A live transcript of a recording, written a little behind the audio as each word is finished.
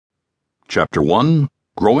Chapter 1,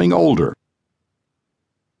 Growing Older.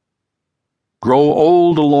 Grow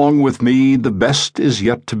old along with me, the best is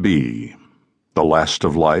yet to be. The last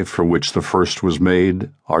of life for which the first was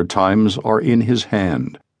made, our times are in his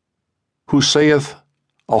hand. Who saith,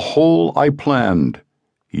 A whole I planned,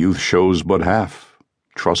 youth shows but half.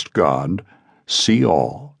 Trust God, see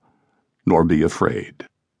all, nor be afraid.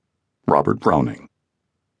 Robert Browning.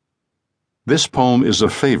 This poem is a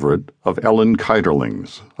favorite of Ellen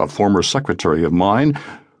Keiderling's, a former secretary of mine,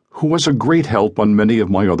 who was a great help on many of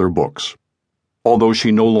my other books. Although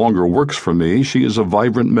she no longer works for me, she is a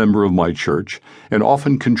vibrant member of my church and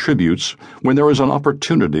often contributes when there is an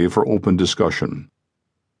opportunity for open discussion.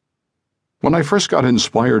 When I first got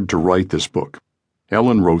inspired to write this book,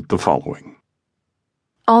 Ellen wrote the following.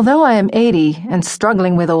 Although I am 80 and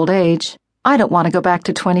struggling with old age, I don't want to go back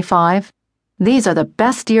to 25. These are the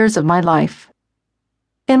best years of my life.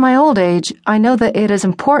 In my old age, I know that it is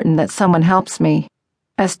important that someone helps me.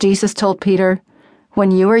 As Jesus told Peter,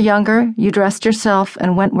 when you were younger, you dressed yourself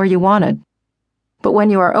and went where you wanted. But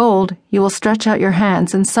when you are old, you will stretch out your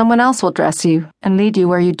hands and someone else will dress you and lead you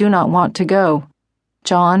where you do not want to go.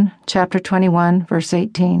 John chapter 21, verse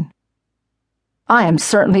 18. I am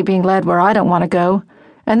certainly being led where I don't want to go,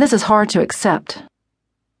 and this is hard to accept.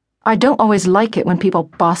 I don't always like it when people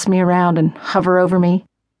boss me around and hover over me.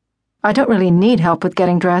 I don't really need help with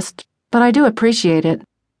getting dressed, but I do appreciate it.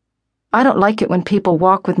 I don't like it when people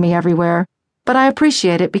walk with me everywhere, but I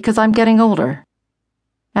appreciate it because I'm getting older.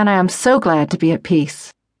 And I am so glad to be at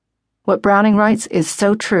peace. What Browning writes is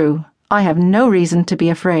so true. I have no reason to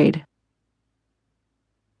be afraid.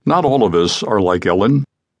 Not all of us are like Ellen.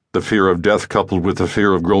 The fear of death coupled with the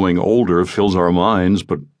fear of growing older fills our minds,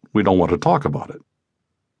 but we don't want to talk about it.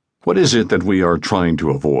 What is it that we are trying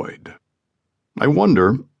to avoid? I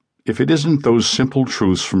wonder if it isn't those simple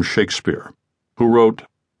truths from Shakespeare, who wrote,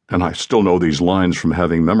 and I still know these lines from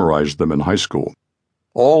having memorized them in high school,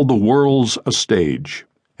 all the world's a stage,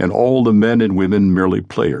 and all the men and women merely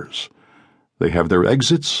players. They have their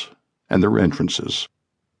exits and their entrances,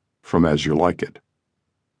 from As You Like It.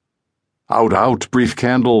 Out, out, brief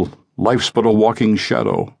candle, life's but a walking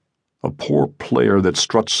shadow. A poor player that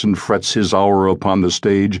struts and frets his hour upon the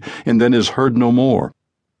stage, and then is heard no more.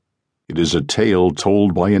 It is a tale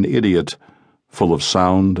told by an idiot, full of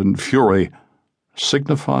sound and fury,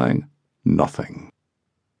 signifying nothing.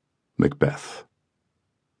 Macbeth.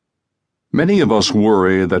 Many of us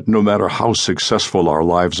worry that no matter how successful our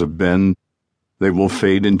lives have been, they will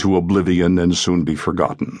fade into oblivion and soon be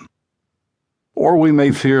forgotten. Or we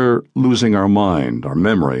may fear losing our mind, our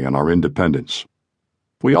memory, and our independence.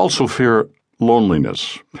 We also fear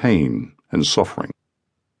loneliness, pain, and suffering.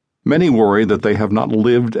 Many worry that they have not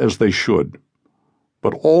lived as they should,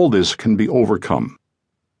 but all this can be overcome.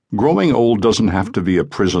 Growing old doesn't have to be a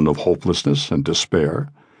prison of hopelessness and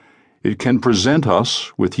despair. It can present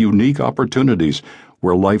us with unique opportunities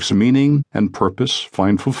where life's meaning and purpose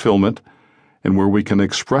find fulfillment and where we can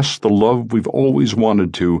express the love we've always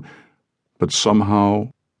wanted to, but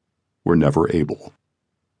somehow we're never able.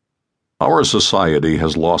 Our society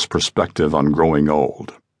has lost perspective on growing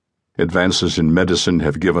old. Advances in medicine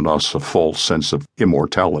have given us a false sense of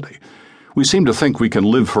immortality. We seem to think we can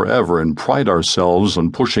live forever and pride ourselves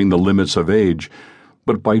on pushing the limits of age,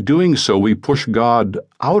 but by doing so we push God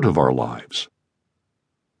out of our lives.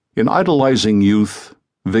 In idolizing youth,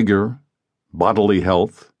 vigor, bodily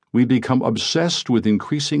health, we become obsessed with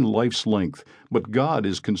increasing life's length, but God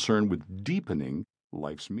is concerned with deepening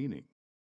life's meaning.